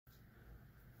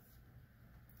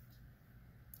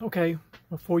Okay,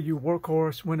 for you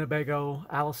Workhorse, Winnebago,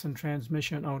 Allison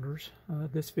transmission owners,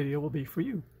 this video will be for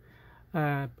you.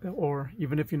 Or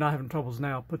even if you're not having troubles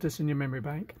now, put this in your memory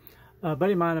bank. A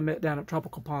buddy of mine I met down at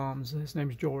Tropical Palms. His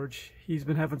name's George. He's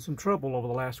been having some trouble over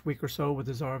the last week or so with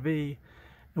his RV,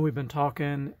 and we've been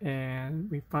talking,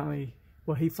 and he finally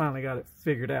got it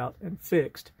figured out and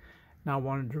fixed. Now I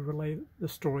wanted to relay the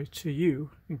story to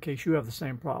you in case you have the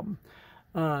same problem.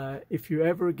 If you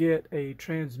ever get a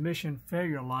transmission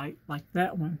failure light like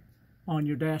that one on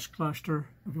your dash cluster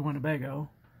of your Winnebago,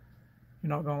 you're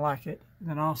not going to like it. And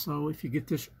then also if you get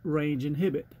this range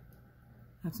inhibit,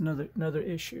 that's another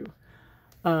issue.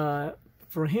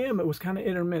 For him, it was kind of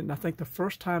intermittent. I think the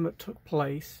first time it took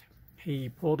place, he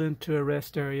pulled into a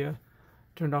rest area,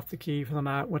 turned off the key for the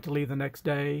night, went to leave the next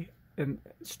day, and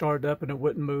started up and it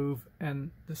wouldn't move,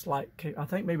 and this light came. I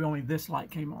think maybe only this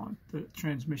light came on, the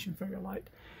transmission failure light,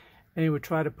 and he would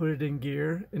try to put it in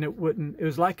gear and it wouldn't. It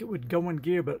was like it would go in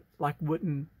gear but like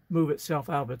wouldn't move itself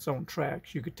out of its own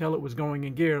tracks. You could tell it was going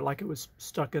in gear like it was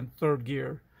stuck in third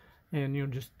gear,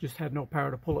 and just had no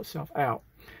power to pull itself out.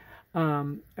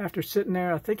 After sitting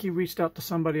there, I think he reached out to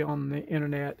somebody on the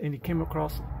internet and he came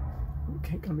across,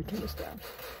 let me turn this down.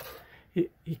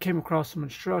 He came across some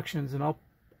instructions, and I'll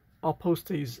post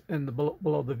these in the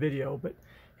below the video, but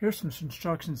here's some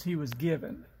instructions he was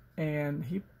given. And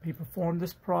he performed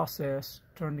this process,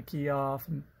 turned the key off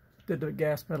and did the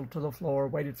gas pedal to the floor,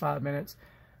 waited 5 minutes.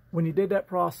 When he did that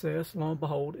process, lo and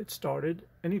behold, it started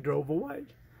and he drove away.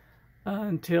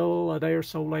 Until a day or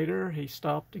so later, he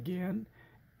stopped again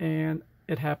and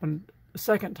it happened a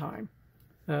second time.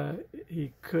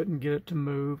 He couldn't get it to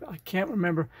move. I can't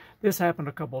remember. This happened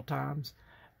a couple of times.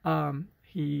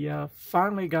 He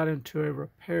finally got into a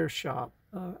repair shop,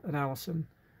 an Allison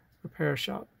repair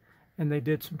shop, and they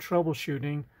did some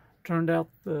troubleshooting. Turned out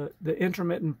the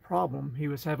intermittent problem he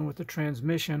was having with the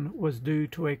transmission was due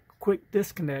to a quick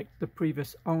disconnect the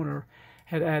previous owner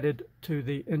had added to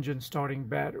the engine starting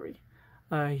battery.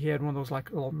 He had one of those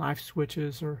like little knife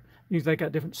switches, or they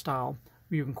got different style.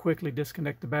 You can quickly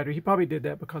disconnect the battery. He probably did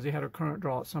that because he had a current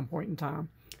draw at some point in time.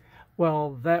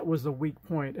 Well, that was the weak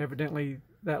point. Evidently,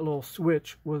 that little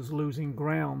switch was losing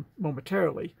ground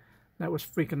momentarily. That was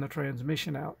freaking the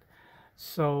transmission out.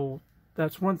 So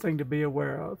that's one thing to be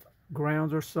aware of.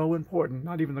 Grounds are so important.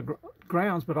 Not even the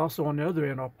grounds, but also on the other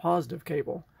end, our positive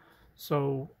cable.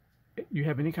 So you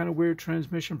have any kind of weird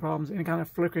transmission problems, any kind of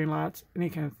flickering lights, any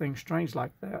kind of thing strange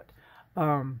like that,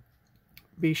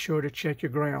 be sure to check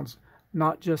your grounds.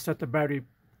 Not just at the battery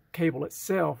cable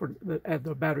itself or at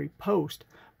the battery post,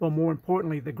 but more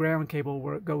importantly, the ground cable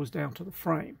where it goes down to the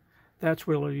frame. That's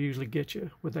where it'll usually get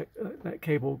you, with that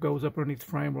cable goes up underneath the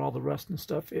frame where all the rust and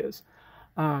stuff is.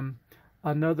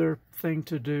 Another thing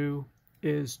to do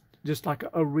is just like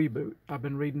a reboot. I've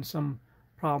been reading some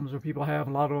problems where people have,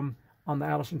 a lot of them on the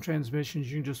Allison transmissions.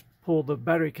 You can just pull the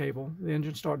battery cable, the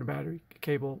engine starting battery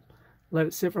cable, let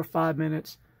it sit for 5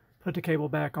 minutes, put the cable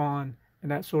back on,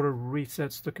 and that sort of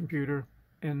resets the computer,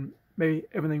 and maybe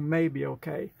everything may be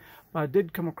okay. But I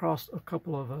did come across a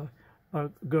couple of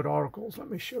good articles. Let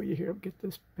me show you here. Get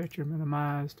this picture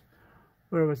minimized.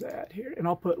 Where was that here? And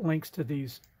I'll put links to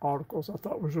these articles I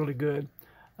thought was really good.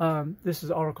 This is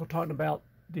an article talking about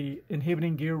the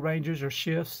inhibiting gear ranges or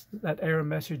shifts, that error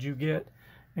message you get,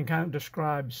 and kind of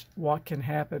describes what can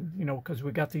happen, because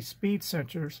we got these speed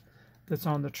sensors that's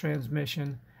on the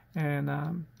transmission,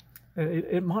 and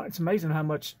it's amazing how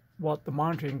much what the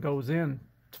monitoring goes in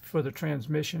for the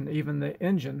transmission, even the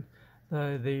engine,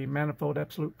 the manifold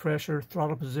absolute pressure,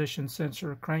 throttle position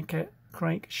sensor,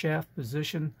 crankshaft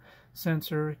position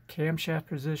sensor, camshaft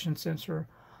position sensor.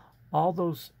 All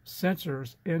those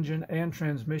sensors, engine and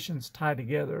transmissions, tie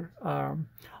together.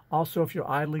 Also, if you're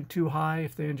idling too high,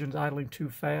 if the engine's idling too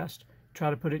fast, try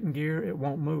to put it in gear, it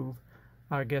won't move.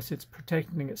 I guess it's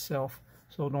protecting itself,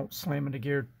 so don't slam into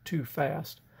gear too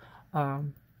fast.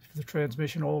 If the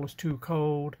transmission oil is too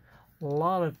cold, a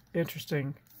lot of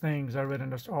interesting things I read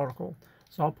in this article.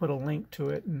 So I'll put a link to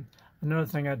it. And another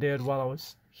thing I did while I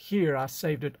was here, I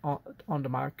saved it onto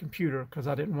my computer because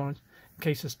I didn't want, in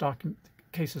case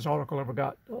this article ever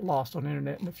got lost on the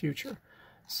internet in the future.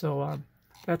 So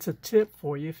that's a tip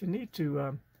for you. If you need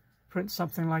to print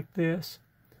something like this,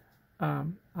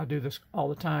 I do this all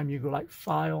the time. You go like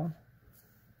File,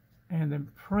 and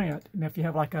then Print. And if you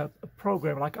have like a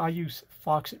program, like I use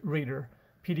Foxit Reader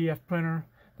PDF printer.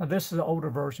 Now this is an older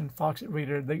version, Foxit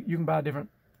Reader. You can buy different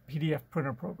PDF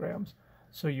printer programs.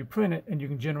 So you print it and you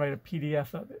can generate a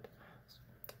PDF of it.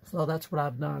 So that's what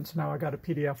I've done. So now I got a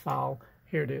PDF file.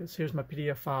 Here it is. Here's my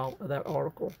PDF file of that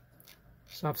article.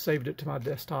 So I've saved it to my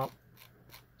desktop.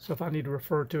 So if I need to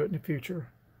refer to it in the future,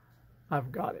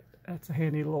 I've got it. That's a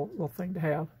handy little thing to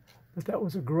have. But that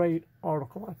was a great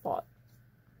article, I thought.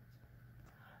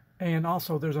 And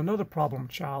also, there's another problem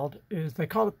child, is they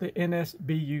call it the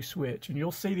Nsbu Switch. And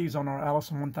you'll see these on our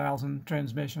Allison 1000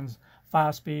 transmissions,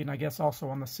 5-speed, and I guess also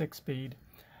on the 6-speed.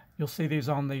 You'll see these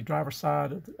on the driver's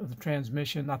side of the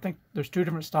transmission. I think there's two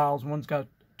different styles. One's got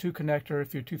 2 connector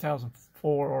if you're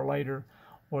 2004 or later,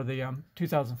 or the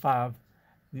 2005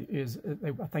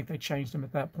 I think they changed them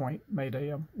at that point, made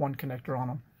a 1 connector on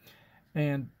them.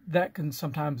 And that can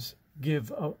sometimes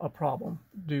give a problem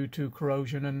due to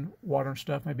corrosion and water and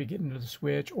stuff maybe getting into the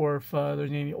switch, or if there's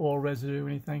any oil residue or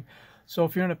anything. So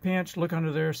if you're in a pinch, look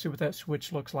under there, see what that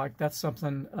switch looks like. That's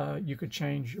something you could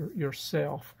change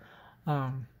yourself.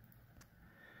 And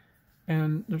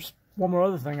there's one more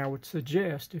other thing I would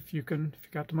suggest, if you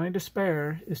got the money to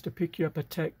spare, is to pick you up a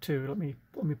Tech 2. Let me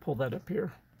pull that up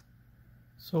here.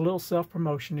 So a little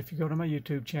self-promotion. If you go to my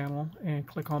YouTube channel and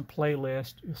click on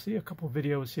playlist, you'll see a couple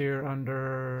videos here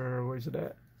under, where's it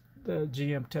at? The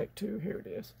GM Tech 2, here it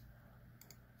is.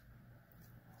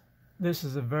 This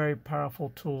is a very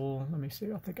powerful tool. Let me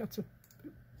see, I think that's a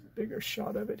bigger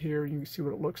shot of it here. You can see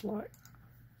what it looks like.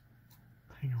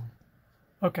 Hang on.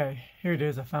 Okay, here it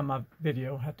is. I found my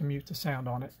video. I had to mute the sound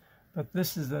on it. But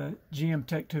this is the GM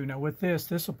Tech 2. Now with this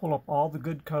will pull up all the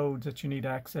good codes that you need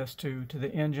access to the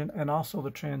engine and also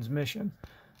the transmission.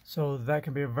 So that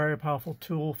can be a very powerful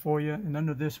tool for you. And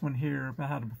under this one here, about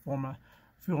how to perform a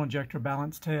fuel injector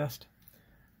balance test,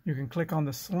 you can click on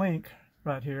this link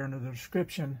right here under the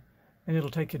description, and it'll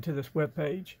take you to this web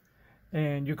page.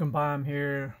 And you can buy them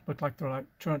here. Look like they're like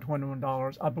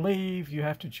 $221. I believe you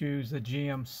have to choose the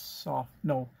GM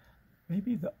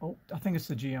I think it's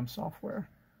the GM software.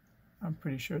 I'm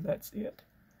pretty sure that's it.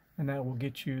 And that will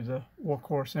get you the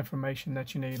Workhorse information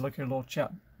that you need. Look, your little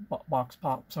chat box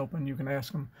pops open. You can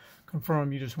ask them,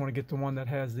 confirm you just want to get the one that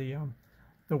has the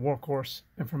Workhorse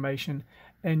information.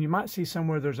 And you might see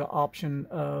somewhere there's an option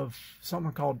of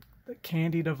something called the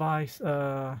Candy device.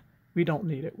 We don't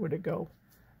need it. Where'd it go?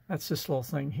 That's this little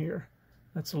thing here.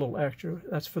 That's a little extra.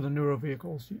 That's for the newer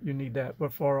vehicles. You need that.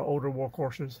 But for our older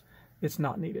Workhorses, it's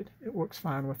not needed. It works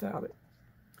fine without it.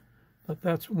 But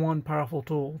that's one powerful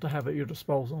tool to have at your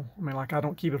disposal. I mean, like, I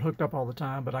don't keep it hooked up all the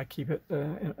time, but I keep it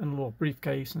in a little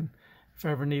briefcase. And if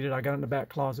I ever need it, I got it in the back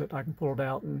closet. I can pull it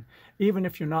out. And even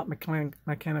if you're not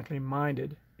mechanically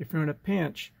minded, if you're in a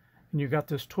pinch and you got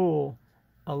this tool,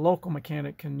 a local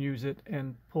mechanic can use it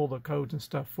and pull the codes and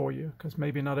stuff for you, because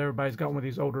maybe not everybody's got one of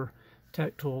these older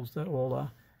tech tools that will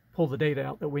pull the data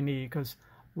out that we need. Because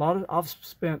I've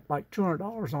spent like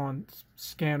 $200 on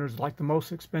scanners, like the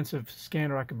most expensive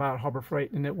scanner I could buy at Harbor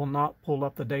Freight, and it will not pull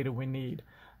up the data we need.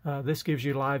 This gives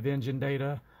you live engine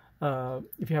data.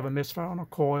 If you have a misfire on a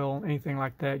coil, anything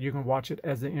like that, you can watch it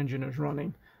as the engine is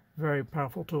running. Very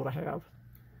powerful tool to have.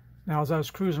 Now, as I was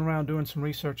cruising around doing some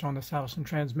research on this Allison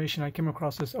transmission, I came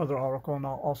across this other article, and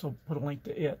I'll also put a link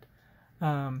to it.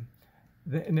 And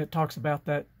it talks about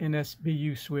that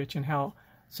Nsbu switch and how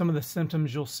some of the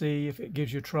symptoms you'll see if it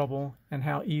gives you trouble, and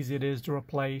how easy it is to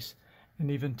replace,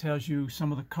 and even tells you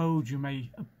some of the codes you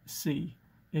may see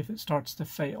if it starts to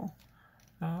fail.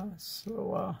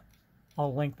 I'll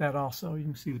link that also. You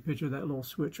can see the picture of that little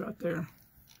switch right there.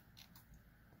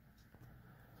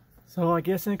 So I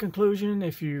guess in conclusion,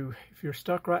 if you're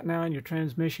stuck right now in your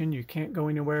transmission, you can't go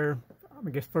anywhere, I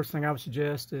guess first thing I would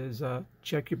suggest is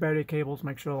check your battery cables,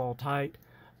 make sure they're all tight.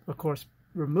 Of course,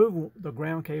 remove the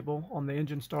ground cable on the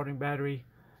engine starting battery.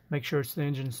 Make sure it's the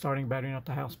engine starting battery, not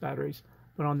the house batteries.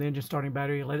 But on the engine starting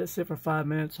battery, let it sit for 5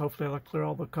 minutes. Hopefully it'll clear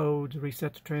all the codes,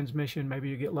 reset the transmission. Maybe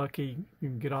you get lucky, you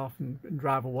can get off and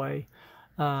drive away.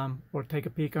 Or take a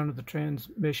peek under the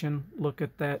transmission. Look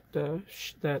at that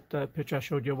picture I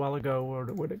showed you a while ago.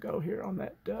 Where'd it go here on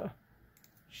that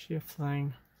shift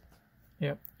thing?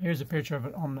 Yep, here's a picture of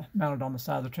it mounted on the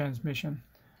side of the transmission.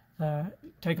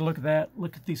 Take a look at that.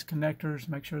 Look at these connectors.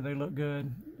 Make sure they look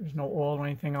good. There's no oil or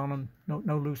anything on them.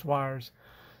 No loose wires.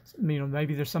 You know,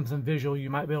 maybe there's something visual you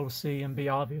might be able to see and be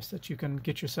obvious that you can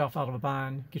get yourself out of a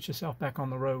bind, get yourself back on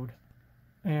the road.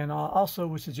 And I also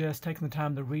would suggest taking the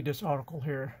time to read this article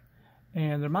here.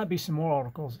 And there might be some more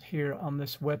articles here on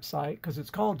this website, because it's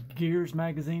called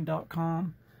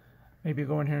gearsmagazine.com. Maybe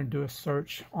go in here and do a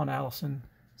search on Allison,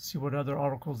 see what other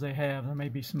articles they have. There may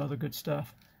be some other good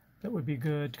stuff that would be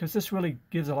good, because this really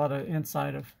gives a lot of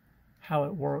insight of how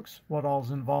it works, what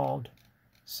all's involved.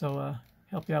 So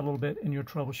help you out a little bit in your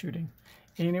troubleshooting.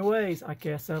 Anyways, I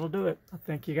guess that'll do it. I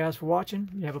thank you guys for watching.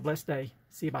 You have a blessed day.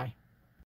 See you, bye.